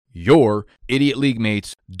your idiot league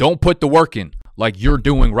mates don't put the work in like you're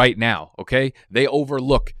doing right now, okay? They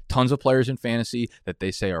overlook tons of players in fantasy that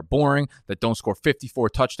they say are boring, that don't score 54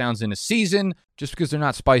 touchdowns in a season. Just because they're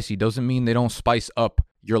not spicy doesn't mean they don't spice up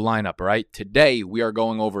your lineup, all right? Today, we are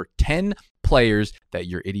going over 10 players that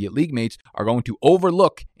your idiot league mates are going to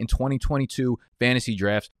overlook in 2022 fantasy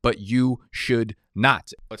drafts, but you should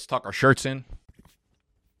not. Let's tuck our shirts in.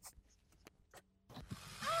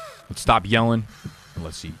 Let's stop yelling, and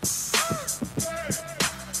let's eat.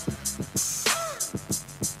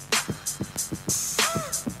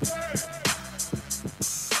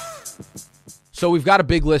 So we've got a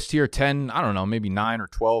big list here, 10, I don't know, maybe 9 or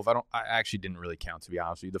 12. I actually didn't really count, to be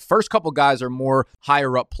honest with you. The first couple guys are more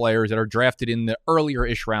higher up players that are drafted in the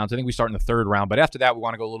earlier-ish rounds. I think we start in the third round, but after that, we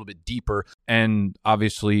want to go a little bit deeper. And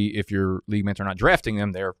obviously, if your league mates are not drafting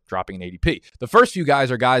them, they're dropping an ADP. The first few guys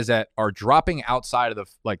are guys that are dropping outside of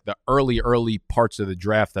the early parts of the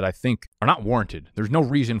draft that I think are not warranted. There's no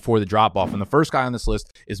reason for the drop-off. And the first guy on this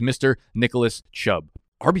list is Mr. Nicholas Chubb.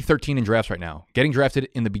 RB13 in drafts right now, getting drafted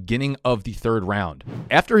in the beginning of the third round.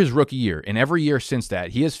 After his rookie year, and every year since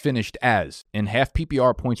that, he has finished as, in half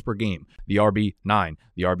PPR points per game, the RB9,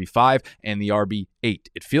 the RB5, and the RB8.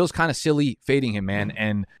 It feels kind of silly fading him, man.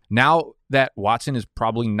 And now that Watson is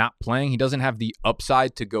probably not playing, he doesn't have the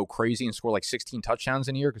upside to go crazy and score like 16 touchdowns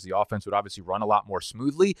in a year because the offense would obviously run a lot more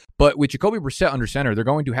smoothly. But with Jacoby Brissett under center, they're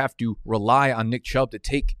going to have to rely on Nick Chubb to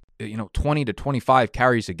take 20 to 25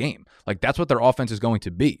 carries a game. Like, that's what their offense is going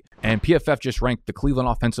to be. And PFF just ranked the Cleveland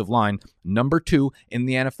offensive line number 2 in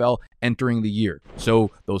the NFL entering the year.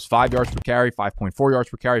 So those 5 yards per carry, 5.4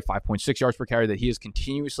 yards per carry, 5.6 yards per carry that he has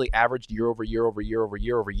continuously averaged year over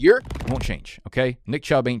year won't change, okay? Nick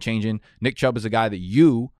Chubb ain't changing. Nick Chubb is a guy that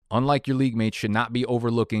you, unlike your league mates, should not be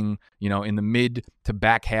overlooking, in the mid to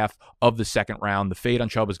back half of the second round. The fade on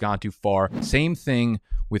Chubb has gone too far. Same thing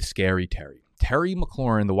with Scary Terry. Terry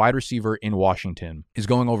McLaurin, the wide receiver in Washington, is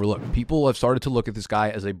going overlooked. People have started to look at this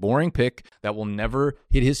guy as a boring pick that will never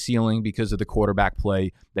hit his ceiling because of the quarterback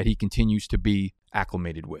play that he continues to be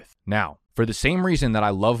acclimated with. Now, for the same reason that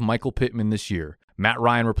I love Michael Pittman this year, Matt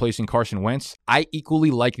Ryan replacing Carson Wentz, I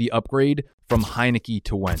equally like the upgrade from Heineke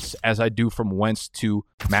to Wentz as I do from Wentz to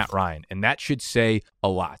Matt Ryan. And that should say a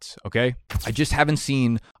lot, okay? I just haven't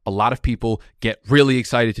seen a lot of people get really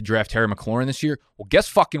excited to draft Terry McLaurin this year. Well, guess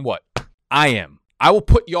fucking what? I am. I will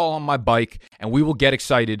put y'all on my bike, and we will get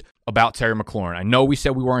excited about Terry McLaurin. I know we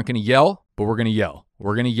said we weren't going to yell, but we're going to yell.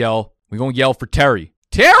 We're going to yell. We're going to yell for Terry.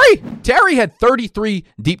 Terry had 33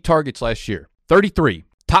 deep targets last year. 33.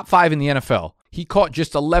 Top 5 in the NFL. He caught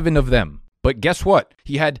just 11 of them. But guess what?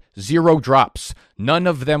 He had 0 drops. None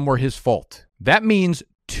of them were his fault. That means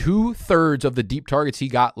 2/3 of the deep targets he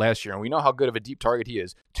got last year, and we know how good of a deep target he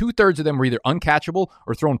is, 2/3 of them were either uncatchable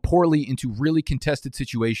or thrown poorly into really contested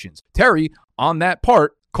situations. Terry, on that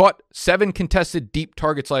part, caught 7 contested deep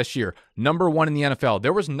targets last year, number 1 in the NFL.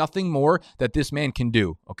 There was nothing more that this man can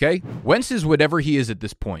do, okay? Wentz is whatever he is at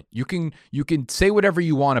this point. You can say whatever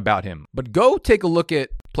you want about him, but go take a look at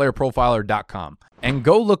playerprofiler.com and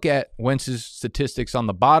go look at Wentz's statistics on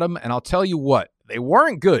the bottom, and I'll tell you what, they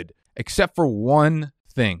weren't good except for one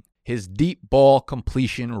thing: his deep ball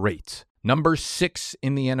completion rate. Number 6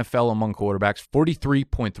 in the NFL among quarterbacks,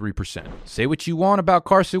 43.3%. Say what you want about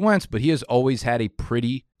Carson Wentz, but he has always had a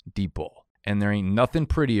pretty deep ball. And there ain't nothing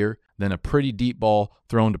prettier than a pretty deep ball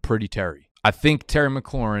thrown to pretty Terry. I think Terry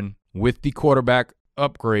McLaurin, with the quarterback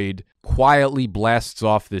upgrade, quietly blasts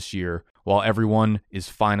off this year while everyone is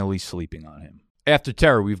finally sleeping on him. After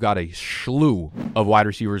Terry, we've got a slew of wide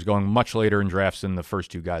receivers going much later in drafts than the first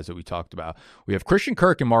 2 guys that we talked about. We have Christian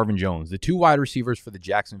Kirk and Marvin Jones, the 2 wide receivers for the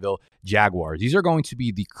Jacksonville Jaguars. These are going to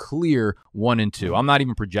be the clear 1 and 2. I'm not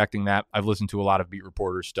even projecting that. I've listened to a lot of beat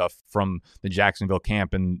reporter stuff from the Jacksonville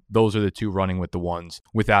camp, and those are the 2 running with the ones,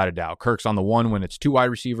 without a doubt. Kirk's on the 1 when it's 2 wide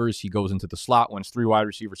receivers. He goes into the slot when it's 3 wide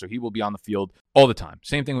receivers, so he will be on the field all the time.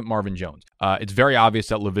 Same thing with Marvin Jones. It's very obvious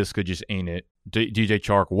that Laviska just ain't it. DJ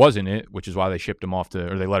Chark wasn't it, which is why they shipped him off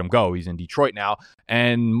they let him go. He's in Detroit now.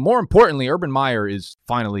 And more importantly, Urban Meyer is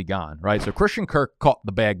finally gone, right? So Christian Kirk caught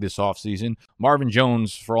the bag this offseason. Marvin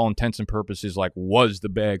Jones, for all intents and purposes, was the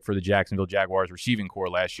bag for the Jacksonville Jaguars receiving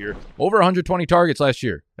core last year. Over 120 targets last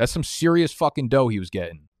year. That's some serious fucking dough he was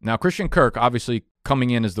getting. Now, Christian Kirk, obviously coming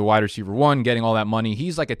in as the wide receiver 1, getting all that money.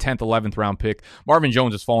 He's like a 10th, 11th round pick. Marvin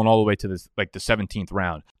Jones has fallen all the way to the 17th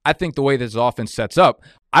round. I think the way this offense sets up,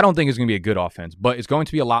 I don't think it's going to be a good offense, but it's going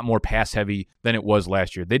to be a lot more pass heavy than it was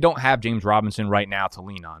last year. They don't have James Robinson right now to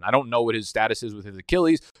lean on. I don't know what his status is with his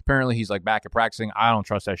Achilles. Apparently, he's like back at practicing. I don't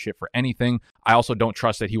trust that shit for anything. I also don't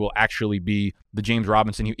trust that he will actually be the James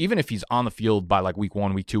Robinson. Even if he's on the field by like week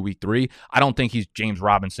 1, week 2, week 3, I don't think he's James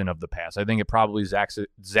Robinson of the past. I think it probably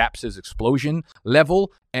zaps his explosion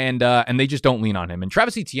level, and they just don't lean on him. And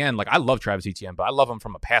Travis Etienne, like I love Travis Etienne, but I love him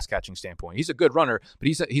from a pass catching standpoint. He's a good runner, but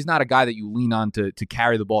he's not a guy that you lean on to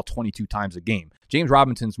carry the ball 22 times a game. James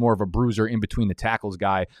Robinson's more of a bruiser in between the tackles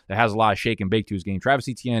guy that has a lot of shake and bake to his game. Travis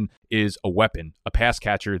Etienne is a weapon, a pass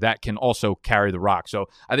catcher that can also carry the rock. So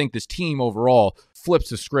I think this team overall flips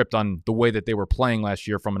the script on the way that they were playing last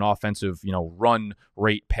year from an offensive, run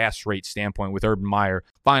rate, pass rate standpoint with Urban Meyer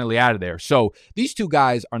finally out of there. So these two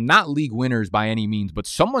guys are not league winners by any means, but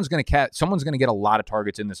someone's going to get a lot of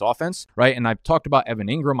targets in this offense, right? And I've talked about Evan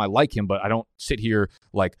Ingram. I like him, but I don't sit here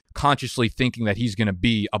like consciously thinking that he's going to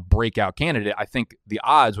be a breakout candidate. I think the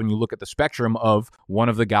odds, when you look at the spectrum of one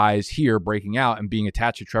of the guys here breaking out and being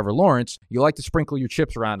attached to Trevor Lawrence, you like to sprinkle your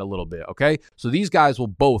chips around a little bit, okay? So these guys will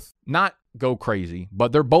both not go crazy,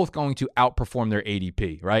 but they're both going to outperform their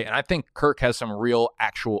ADP, right? And I think Kirk has some real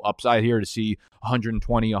actual upside here to see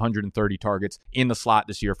 120, 130 targets in the slot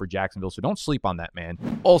this year for Jacksonville. So don't sleep on that,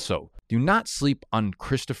 man. Also, do not sleep on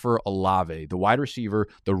Christopher Olave, the wide receiver,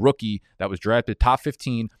 the rookie that was drafted top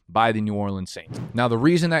 15 by the New Orleans Saints. Now, the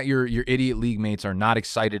reason that your idiot league mates are not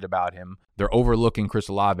excited about him, they're overlooking Chris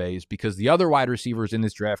Olave, is because the other wide receivers in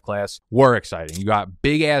this draft class were exciting. You got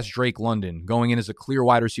big-ass Drake London going in as a clear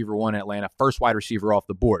wide receiver 1 in Atlanta, first wide receiver off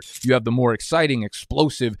the board. You have the more exciting,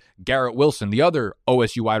 explosive Garrett Wilson, the other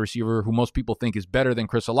OSU wide receiver who most people think is better than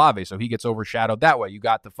Chris Olave, so he gets overshadowed that way. You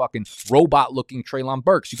got the fucking robot-looking Treylon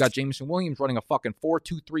Burks. You got Jameson Williams running a fucking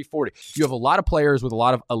 4.23 40. You have a lot of players with a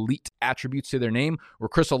lot of elite attributes to their name where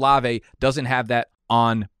Chris Olave doesn't have that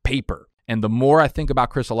on paper. And the more I think about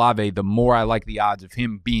Chris Olave, the more I like the odds of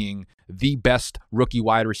him being the best rookie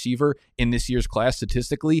wide receiver in this year's class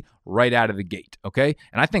statistically right out of the gate, okay?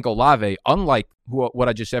 And I think Olave, unlike what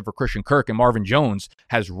I just said for Christian Kirk and Marvin Jones,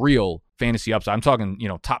 has real fantasy upside. I'm talking,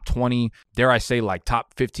 top 20, dare I say like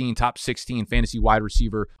top 15, top 16 fantasy wide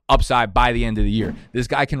receiver upside by the end of the year. This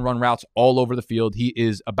guy can run routes all over the field. He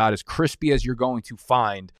is about as crispy as you're going to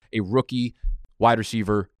find a rookie wide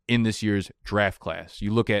receiver in this year's draft class.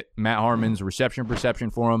 You look at Matt Harmon's reception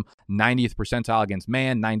perception for him, 90th percentile against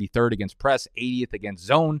man, 93rd against press, 80th against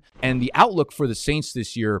zone. And the outlook for the Saints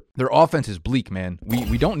this year, their offense is bleak, man.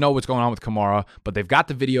 We don't know what's going on with Kamara, but they've got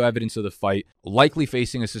the video evidence of the fight, likely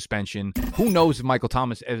facing a suspension. Who knows if Michael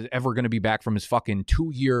Thomas is ever going to be back from his fucking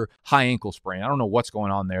 2-year high ankle sprain. I don't know what's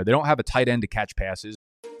going on there. They don't have a tight end to catch passes.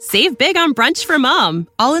 Save big on brunch for mom,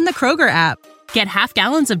 all in the Kroger app. Get half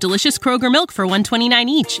gallons of delicious Kroger milk for $1.29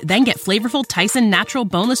 each. Then get flavorful Tyson natural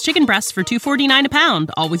boneless chicken breasts for $2.49 a pound,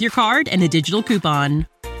 all with your card and a digital coupon.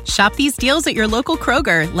 Shop these deals at your local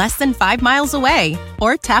Kroger, less than 5 miles away.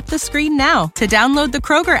 Or tap the screen now to download the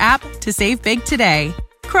Kroger app to save big today.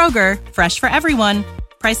 Kroger, fresh for everyone.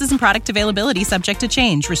 Prices and product availability subject to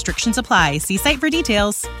change. Restrictions apply. See site for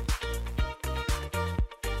details.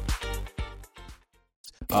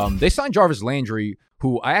 They signed Jarvis Landry,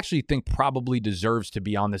 who I actually think probably deserves to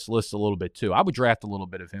be on this list a little bit too. I would draft a little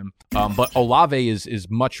bit of him. But Olave is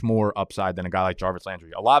much more upside than a guy like Jarvis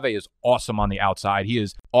Landry. Olave is awesome on the outside. He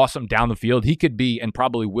is awesome down the field. He could be and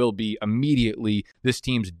probably will be immediately this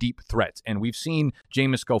team's deep threat. And we've seen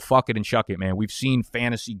Jameis go fuck it and chuck it, man. We've seen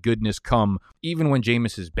fantasy goodness come even when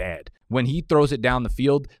Jameis is bad. When he throws it down the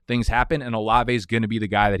field, things happen, and Olave is going to be the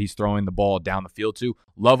guy that he's throwing the ball down the field to.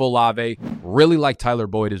 Love Olave. Really like Tyler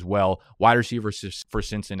Boyd as well, wide receiver for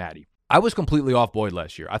Cincinnati. I was completely off Boyd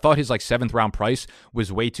last year. I thought his 7th round price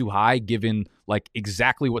was way too high given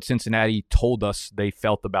exactly what Cincinnati told us they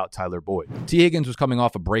felt about Tyler Boyd. T. Higgins was coming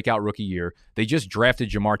off a breakout rookie year. They just drafted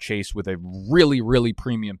Jamar Chase with a really, really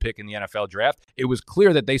premium pick in the NFL draft. It was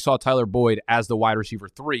clear that they saw Tyler Boyd as the wide receiver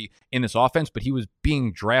 3 in this offense, but he was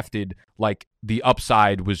being drafted like the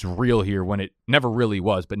upside was real here when it never really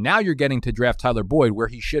was. But now you're getting to draft Tyler Boyd where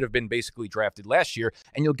he should have been basically drafted last year,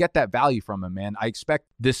 and you'll get that value from him, man. I expect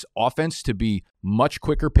this offense to be much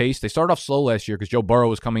quicker pace. They started off slow last year because Joe Burrow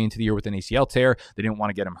was coming into the year with an ACL tear. They didn't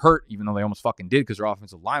want to get him hurt, even though they almost fucking did because their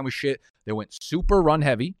offensive line was shit. They went super run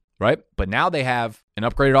heavy, right? But now they have an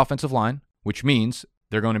upgraded offensive line, which means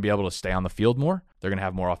they're going to be able to stay on the field more. They're going to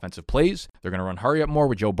have more offensive plays. They're going to run hurry up more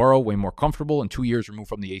with Joe Burrow, way more comfortable and 2 years removed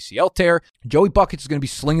from the ACL tear. Joey Buckets is going to be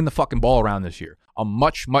slinging the fucking ball around this year. a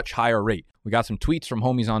much, much higher rate. We got some tweets from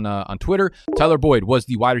homies on Twitter. Tyler Boyd was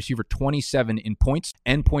the wide receiver 27 in points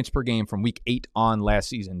and points per game from week 8 on last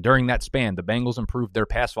season. During that span, the Bengals improved their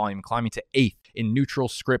pass volume, climbing to 8th in neutral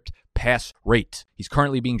script pass rate. He's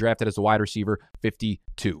currently being drafted as a wide receiver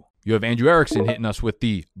 52. You have Andrew Erickson hitting us with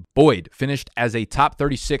the Boyd finished as a top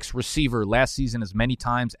 36 receiver last season as many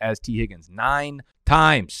times as T. Higgins. 9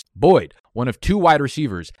 times. Boyd, one of 2 wide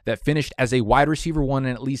receivers that finished as a wide receiver 1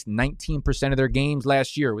 in at least 19% of their games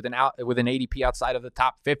last year with an ADP outside of the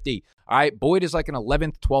top 50. All right, Boyd is like an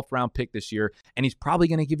 11th, 12th round pick this year, and he's probably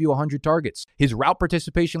going to give you 100 targets. His route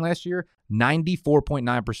participation last year,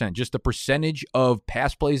 94.9%. Just the percentage of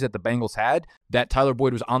pass plays that the Bengals had that Tyler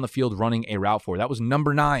Boyd was on the field running a route for. That was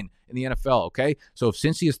number 9 in the NFL, okay? So if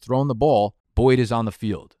Cincy has thrown the ball, Boyd is on the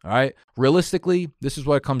field, all right? Realistically, this is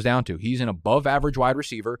what it comes down to. He's an above-average wide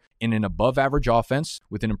receiver in an above-average offense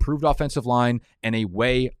with an improved offensive line and a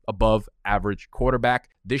way above-average quarterback.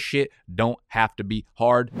 This shit don't have to be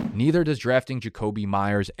hard. Neither does drafting Jakobi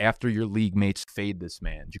Meyers after your league mates fade this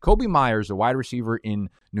man. Jakobi Meyers, a wide receiver in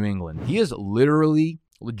New England, he is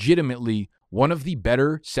legitimately one of the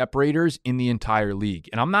better separators in the entire league.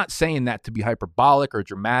 And I'm not saying that to be hyperbolic or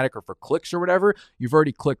dramatic or for clicks or whatever. You've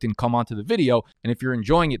already clicked and come onto the video. And if you're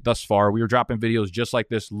enjoying it thus far, we are dropping videos just like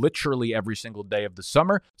this literally every single day of the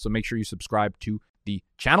summer. So make sure you subscribe to the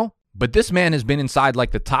channel. But this man has been inside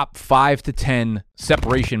like the top 5 to 10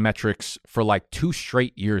 separation metrics for like 2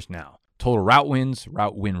 straight years now. Total route wins,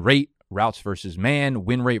 route win rate, routes versus man,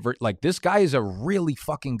 win rate. Like this guy is a really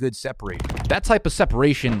fucking good separator. That type of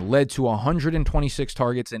separation led to 126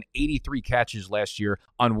 targets and 83 catches last year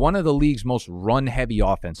on one of the league's most run-heavy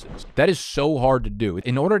offenses. That is so hard to do.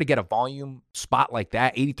 In order to get a volume spot like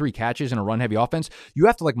that, 83 catches in a run-heavy offense, you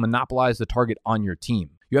have to like monopolize the target on your team.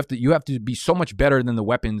 You have to be so much better than the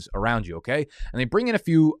weapons around you, okay? And they bring in a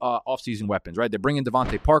few offseason weapons, right? They bring in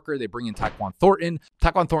Devontae Parker. They bring in Tyquan Thornton.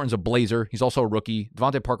 Tyquan Thornton's a blazer. He's also a rookie.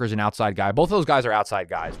 Devontae Parker's an outside guy. Both of those guys are outside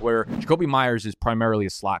guys, where Jakobi Meyers is primarily a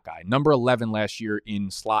slot guy. Number 11 last year in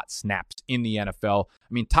slot snaps in the NFL.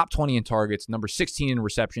 I mean, top 20 in targets, number 16 in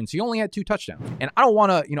receptions. He only had 2 touchdowns. And I don't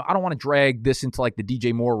want to drag this into like the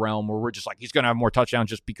DJ Moore realm where we're just like, he's going to have more touchdowns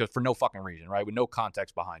just because for no fucking reason, right? With no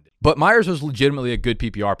context behind it. But Meyers was legitimately a good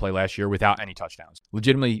PPR play last year without any touchdowns.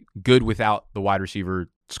 Legitimately good without the wide receiver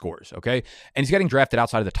scores, okay? And he's getting drafted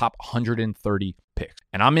outside of the top 130 picks.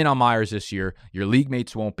 And I'm in on Meyers this year. Your league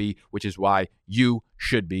mates won't be, which is why you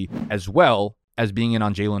should be, as well as being in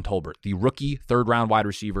on Jalen Tolbert, the rookie 3rd-round wide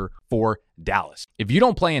receiver for Dallas. If you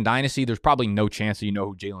don't play in Dynasty, there's probably no chance that you know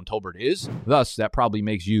who Jalen Tolbert is. Thus, that probably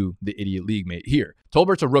makes you the idiot league mate here.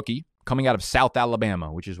 Tolbert's a rookie coming out of South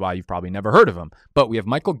Alabama, which is why you've probably never heard of him. But we have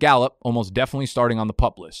Michael Gallup almost definitely starting on the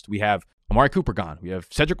PUP list. We have Amari Cooper gone. We have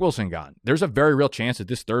Cedric Wilson gone. There's a very real chance that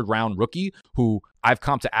this 3rd-round rookie, who I've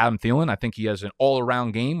comped to Adam Thielen, I think he has an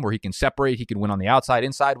all-around game where he can separate, he can win on the outside,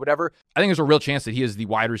 inside, whatever. I think there's a real chance that he is the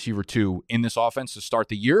wide receiver 2 in this offense to start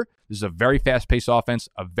the year. This is a very fast-paced offense,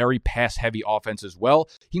 a very pass-heavy offense as well.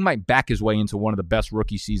 He might back his way into one of the best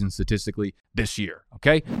rookie seasons statistically this year,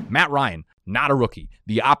 okay? Matt Ryan, not a rookie,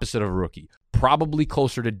 the opposite of a rookie. Probably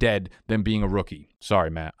closer to dead than being a rookie.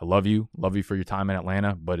 Sorry, Matt. I love you. Love you for your time in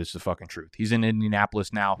Atlanta, but it's the fucking truth. He's in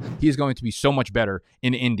Indianapolis now. He is going to be so much better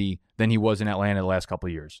in Indy than he was in Atlanta the last couple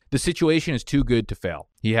of years. The situation is too good to fail.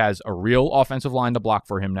 He has a real offensive line to block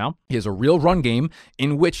for him now. He has a real run game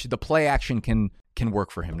in which the play action can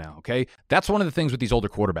work for him now, okay? That's one of the things with these older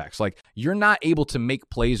quarterbacks. Like, you're not able to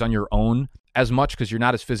make plays on your own as much because you're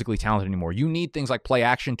not as physically talented anymore. You need things like play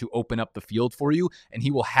action to open up the field for you, and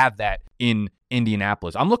he will have that in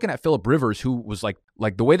Indianapolis. I'm looking at Phillip Rivers, who was like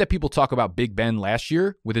the way that people talk about Big Ben last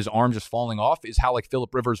year with his arm just falling off is how like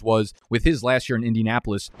Phillip Rivers was with his last year in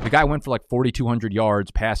Indianapolis. The guy went for like 4,200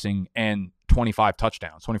 yards passing and 24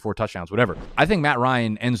 touchdowns, whatever. I think Matt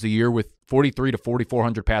Ryan ends the year with 43 to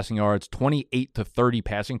 4,400 passing yards, 28 to 30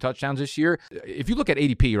 passing touchdowns this year. If you look at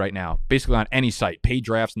ADP right now, basically on any site, paid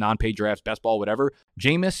drafts, non-paid drafts, best ball, whatever,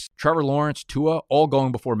 Jameis, Trevor Lawrence, Tua, all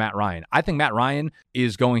going before Matt Ryan. I think Matt Ryan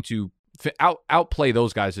is going to outplay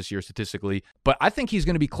those guys this year statistically, but I think he's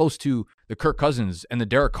going to be close to the Kirk Cousins and the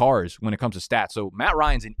Derek Carrs when it comes to stats. So Matt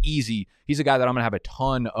Ryan's he's a guy that I'm going to have a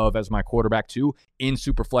ton of as my quarterback too in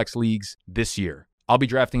Superflex leagues this year. I'll be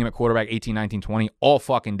drafting him at quarterback 18, 19, 20 all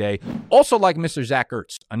fucking day. Also like Mr. Zach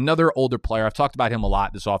Ertz, another older player. I've talked about him a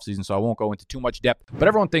lot this offseason, so I won't go into too much depth. But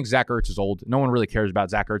everyone thinks Zach Ertz is old. No one really cares about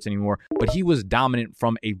Zach Ertz anymore. But he was dominant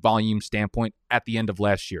from a volume standpoint at the end of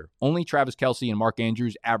last year. Only Travis Kelce and Mark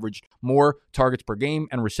Andrews averaged more targets per game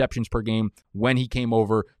and receptions per game when he came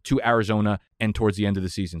over to Arizona and towards the end of the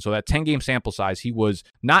season. So that 10-game sample size, he was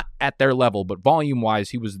not at their level, but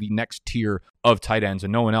volume-wise, he was the next tier of tight ends,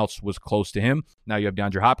 and no one else was close to him. Now you have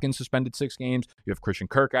DeAndre Hopkins suspended 6 games. You have Christian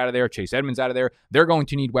Kirk out of there, Chase Edmonds out of there. They're going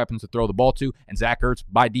to need weapons to throw the ball to, and Zach Ertz,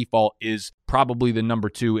 by default, is probably the number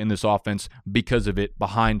 2 in this offense because of it,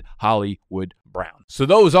 behind Hollywood Brown. So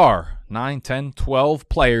those are 9, 10, 12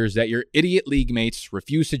 players that your idiot league mates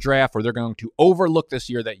refuse to draft, or they're going to overlook this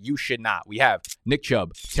year that you should not. We have Nick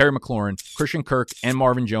Chubb, Terry McLaurin, Christian Kirk, and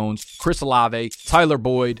Marvin Jones, Chris Olave, Tyler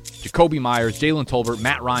Boyd, Jacoby Myers, Jalen Tolbert,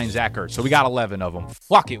 Matt Ryan, Zach Ertz. So we got 11 of them.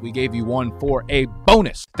 Fuck it, we gave you one for a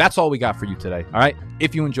bonus. That's all we got for you today, all right?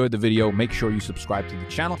 If you enjoyed the video, make sure you subscribe to the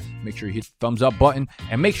channel, make sure you hit the thumbs up button,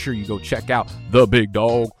 and make sure you go check out the Big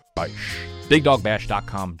Dog Bash.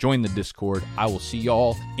 BigDogBash.com. Join the Discord. I will see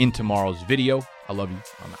y'all in tomorrow's video. I love you.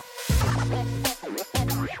 I'm out.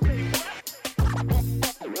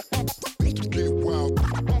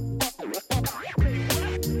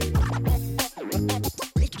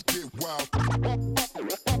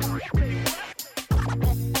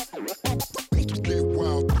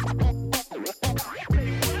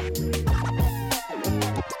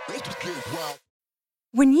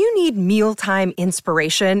 When you need mealtime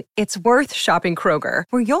inspiration, it's worth shopping Kroger,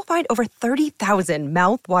 where you'll find over 30,000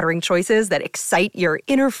 mouth-watering choices that excite your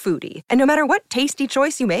inner foodie. And no matter what tasty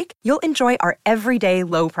choice you make, you'll enjoy our everyday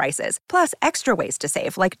low prices, plus extra ways to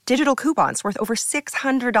save, like digital coupons worth over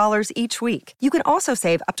 $600 each week. You can also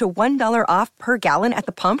save up to $1 off per gallon at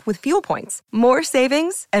the pump with fuel points. More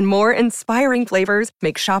savings and more inspiring flavors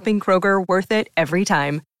make shopping Kroger worth it every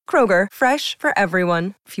time. Kroger, fresh for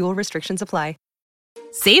everyone. Fuel restrictions apply.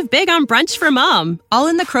 Save big on brunch for mom, all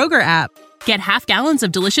in the Kroger app. Get half gallons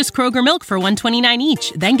of delicious Kroger milk for $1.29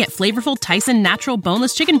 each. Then get flavorful Tyson natural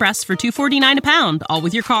boneless chicken breasts for $2.49 a pound, all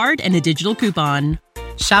with your card and a digital coupon.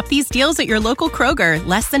 Shop these deals at your local Kroger,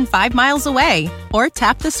 less than 5 miles away. Or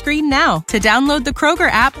tap the screen now to download the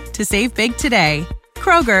Kroger app to save big today.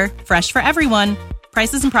 Kroger, fresh for everyone.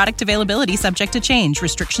 Prices and product availability subject to change.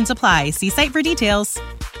 Restrictions apply. See site for details.